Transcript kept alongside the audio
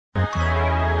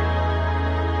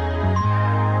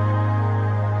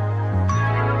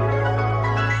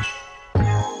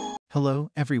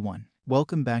Hello everyone,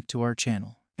 welcome back to our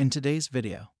channel. In today's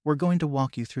video, we're going to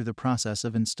walk you through the process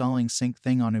of installing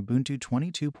Syncthing on Ubuntu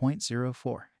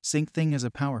 22.04. Syncthing is a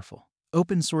powerful,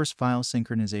 open-source file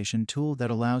synchronization tool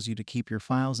that allows you to keep your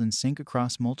files in sync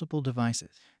across multiple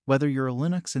devices, whether you're a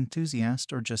Linux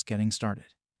enthusiast or just getting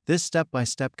started. This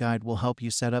step-by-step guide will help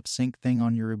you set up Syncthing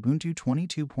on your Ubuntu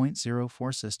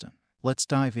 22.04 system. Let's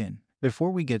dive in. Before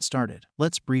we get started,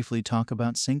 let's briefly talk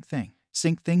about Syncthing.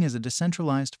 Syncthing is a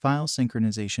decentralized file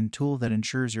synchronization tool that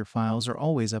ensures your files are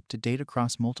always up to date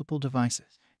across multiple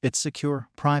devices. It's secure,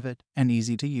 private, and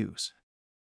easy to use.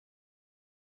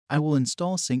 I will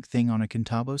install Syncthing on a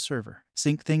Contabo server.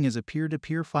 Syncthing is a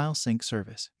peer-to-peer file sync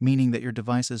service, meaning that your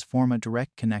devices form a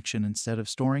direct connection instead of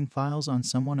storing files on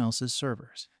someone else's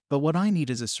servers. But what I need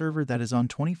is a server that is on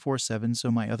 24/7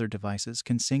 so my other devices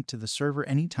can sync to the server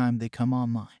anytime they come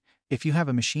online. If you have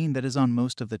a machine that is on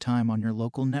most of the time on your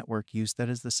local network, use that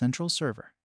as the central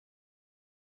server.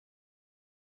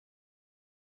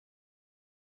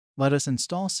 Let us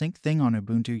install Syncthing on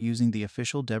Ubuntu using the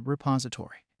official deb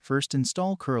repository. First,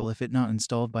 install curl if it not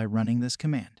installed by running this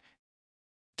command.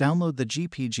 Download the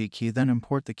GPG key, then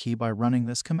import the key by running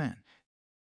this command.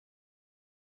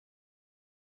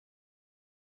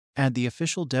 Add the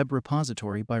official deb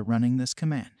repository by running this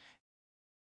command.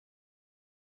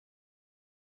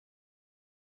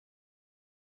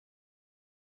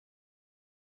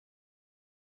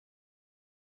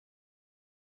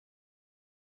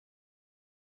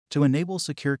 To enable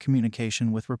secure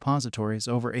communication with repositories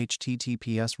over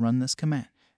HTTPS, run this command.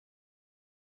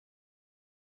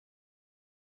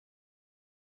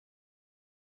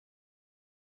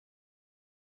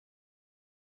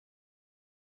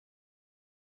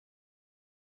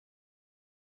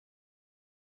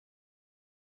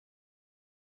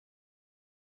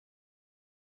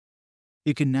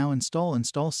 You can now install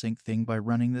Syncthing by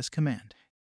running this command.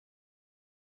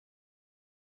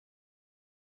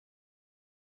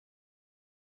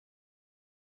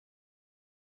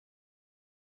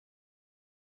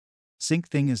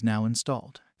 Syncthing is now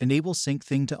installed. Enable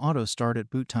Syncthing to auto-start at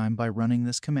boot time by running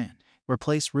this command.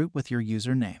 Replace root with your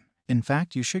username. In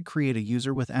fact, you should create a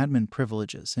user with admin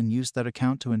privileges and use that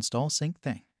account to install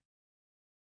Syncthing.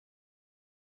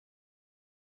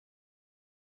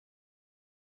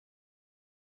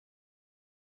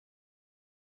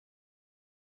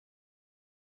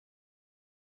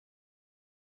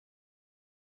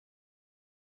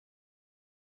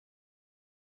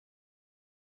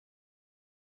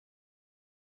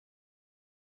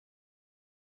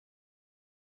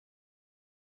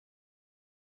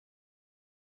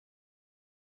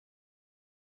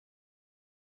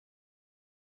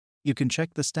 You can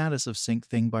check the status of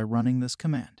Syncthing by running this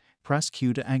command. Press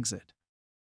Q to exit.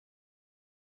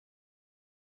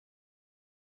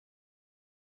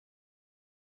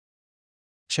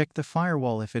 Check the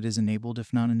firewall if it is enabled,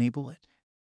 if not, enable it.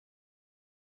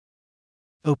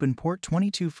 Open port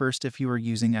 22 first if you are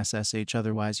using SSH,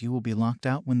 otherwise you will be locked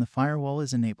out when the firewall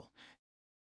is enabled.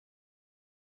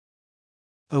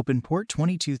 Open port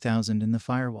 22,000 in the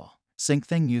firewall.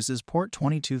 Syncthing uses port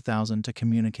 22,000 to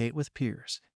communicate with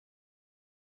peers.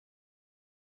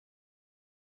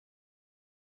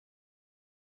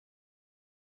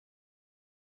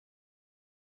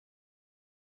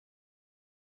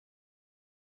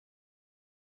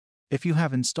 If you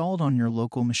have installed on your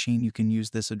local machine, you can use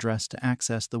this address to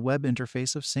access the web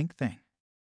interface of Syncthing.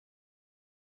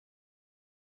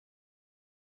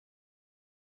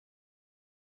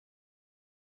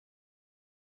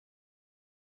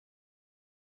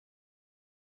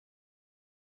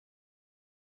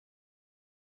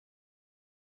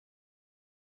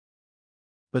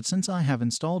 But since I have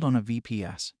installed on a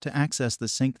VPS, to access the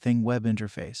Syncthing web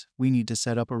interface, we need to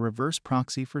set up a reverse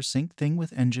proxy for Syncthing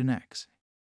with nginx.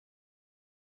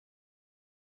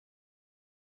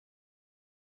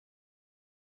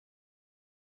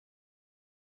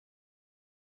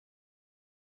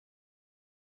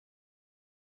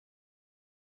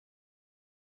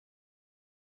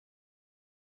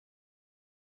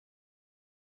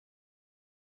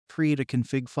 Create a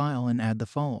config file and add the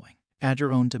following. Add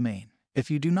your own domain.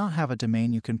 If you do not have a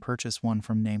domain, you can purchase one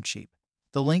from Namecheap.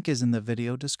 The link is in the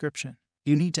video description.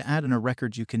 You need to add in a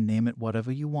record. You can name it whatever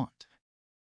you want.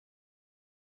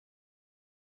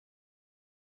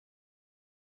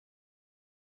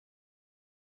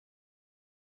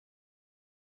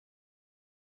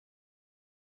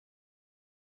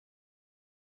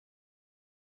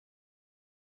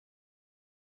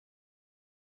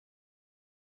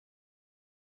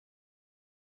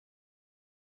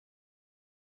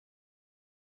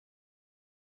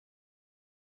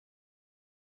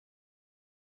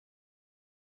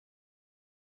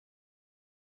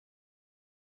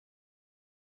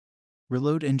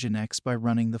 Reload nginx by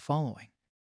running the following.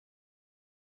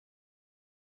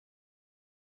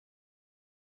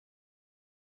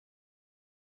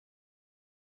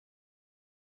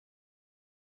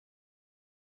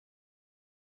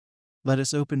 Let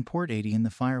us open port 80 in the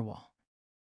firewall.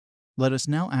 Let us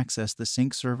now access the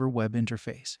sync server web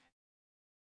interface.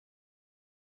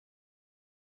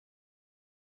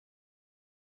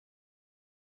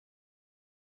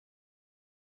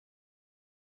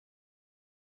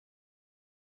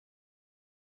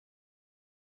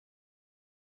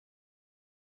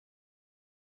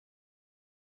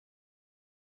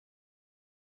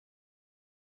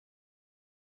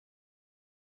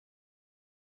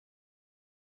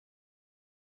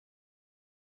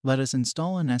 Let us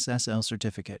install an SSL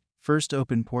certificate. First,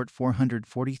 open port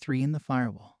 443 in the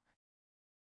firewall.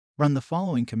 Run the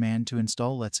following command to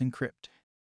install Let's Encrypt.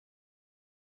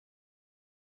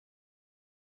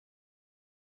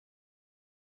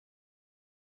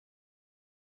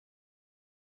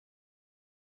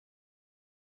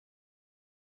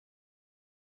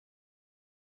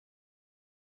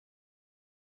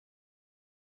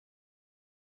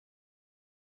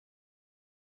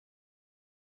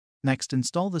 Next,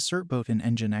 install the certbot in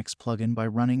nginx plugin by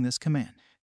running this command.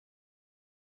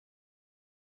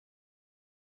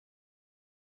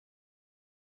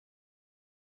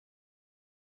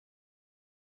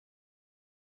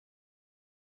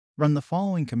 Run the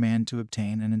following command to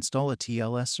obtain and install a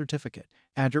TLS certificate.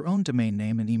 Add your own domain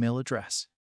name and email address.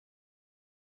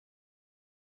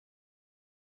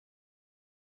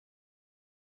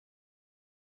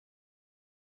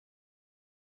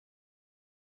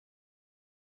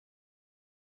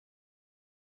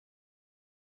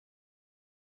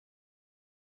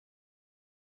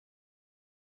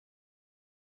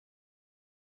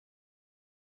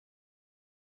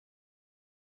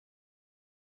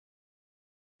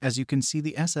 As you can see,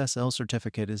 the SSL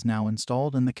certificate is now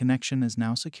installed and the connection is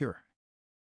now secure.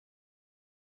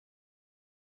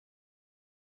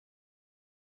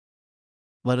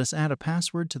 Let us add a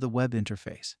password to the web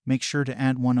interface. Make sure to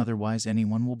add one, otherwise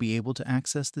anyone will be able to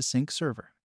access the sync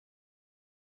server.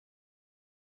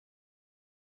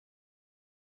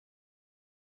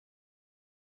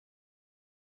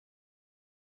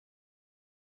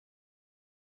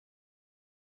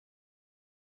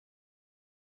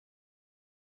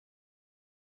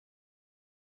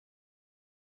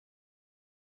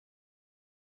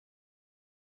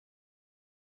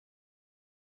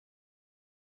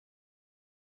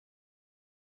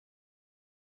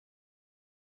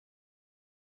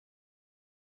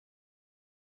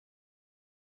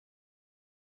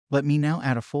 Let me now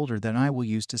add a folder that I will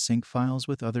use to sync files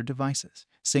with other devices.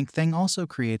 Syncthing also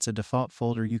creates a default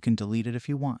folder. You can delete it if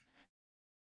you want.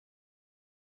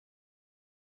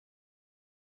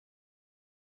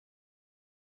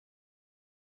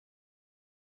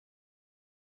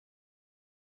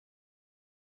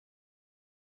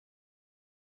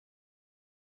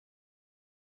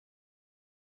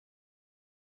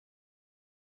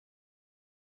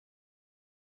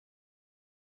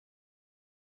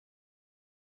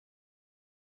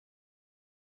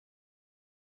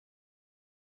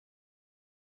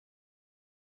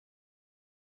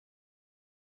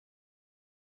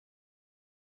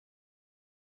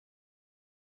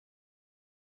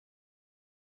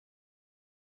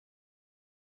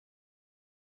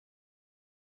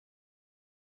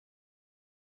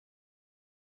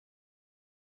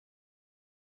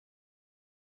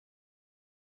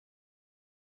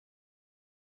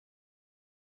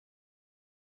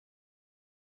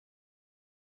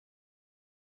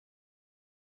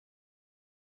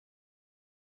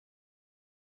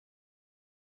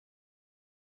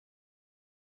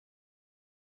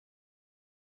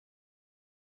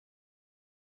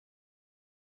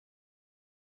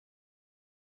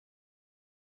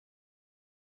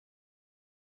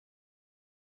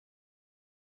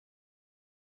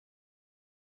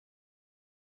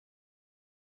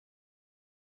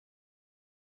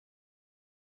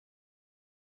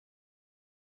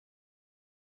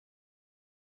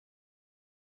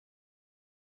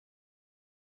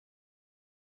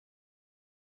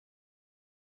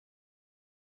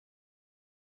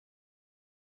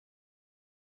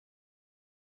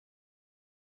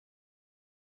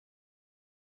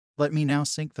 Let me now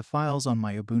sync the files on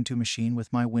my Ubuntu machine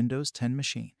with my Windows 10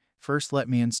 machine. First, let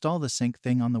me install the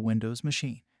syncthing on the Windows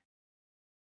machine.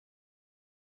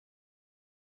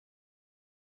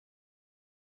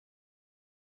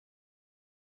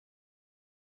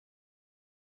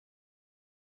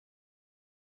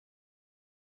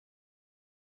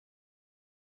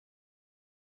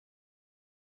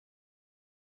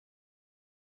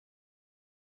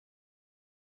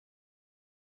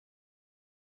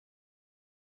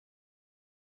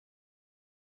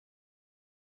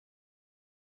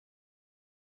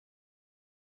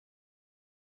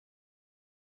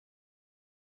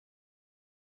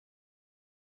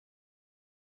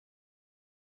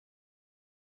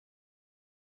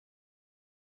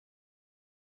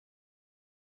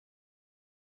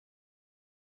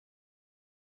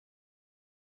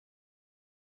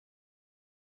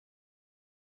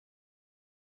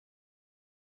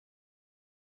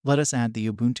 Let us add the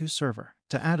Ubuntu server.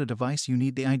 To add a device, you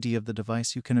need the ID of the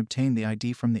device. You can obtain the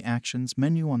ID from the Actions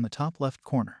menu on the top left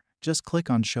corner. Just click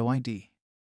on Show ID.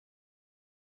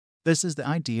 This is the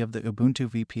ID of the Ubuntu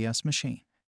VPS machine.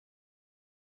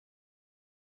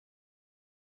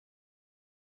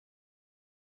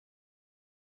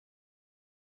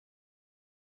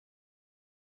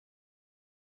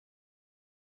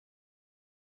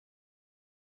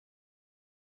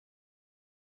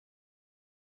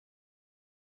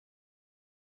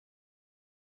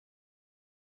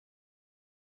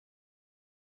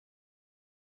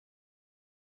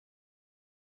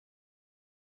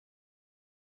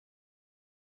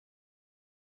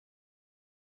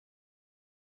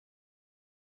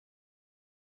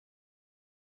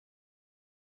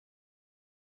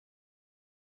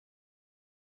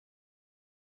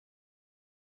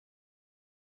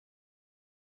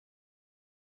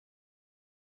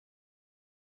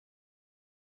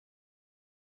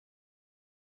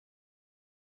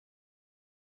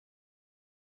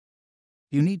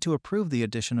 You need to approve the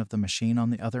addition of the machine on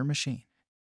the other machine.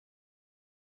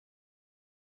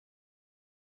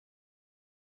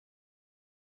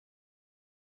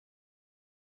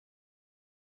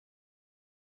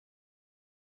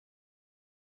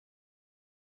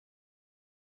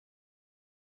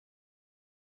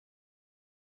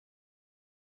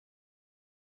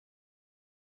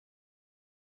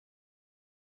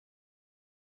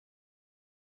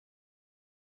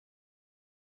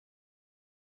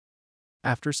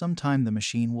 After some time, the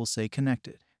machine will say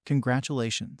connected.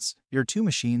 Congratulations, your two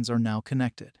machines are now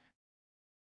connected.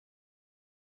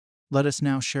 Let us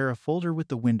now share a folder with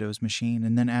the Windows machine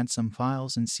and then add some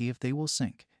files and see if they will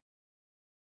sync.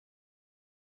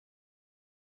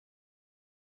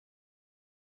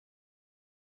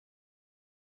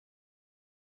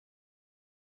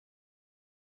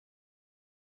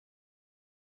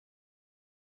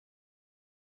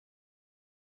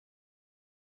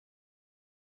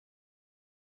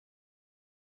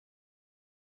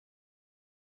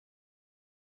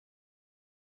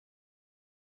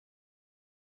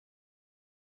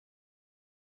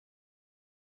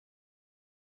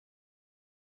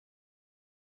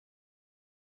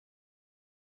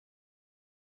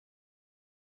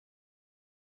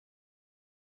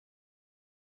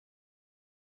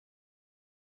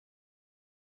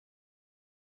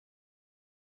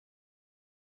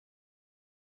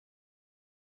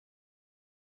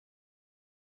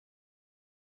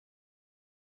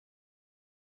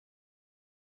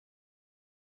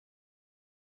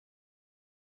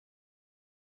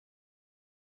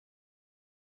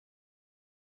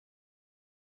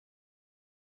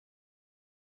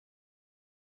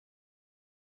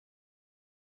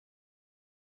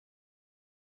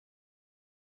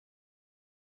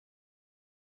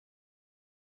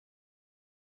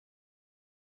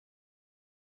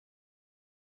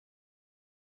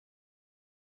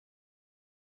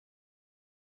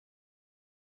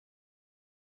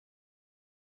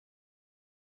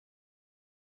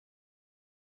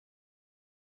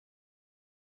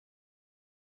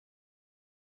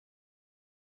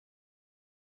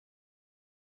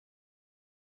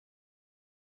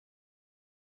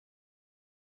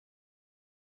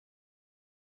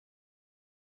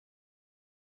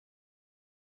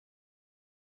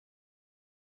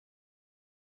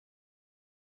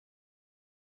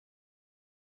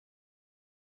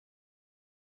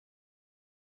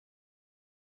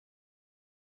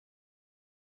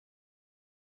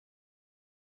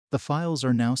 The files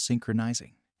are now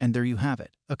synchronizing. And there you have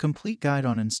it, a complete guide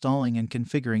on installing and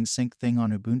configuring Syncthing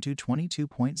on Ubuntu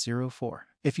 22.04.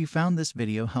 If you found this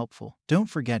video helpful, don't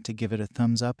forget to give it a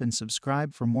thumbs up and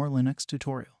subscribe for more Linux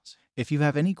tutorials. If you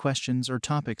have any questions or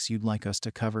topics you'd like us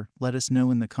to cover, let us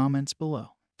know in the comments below.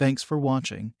 Thanks for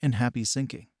watching and happy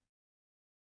syncing.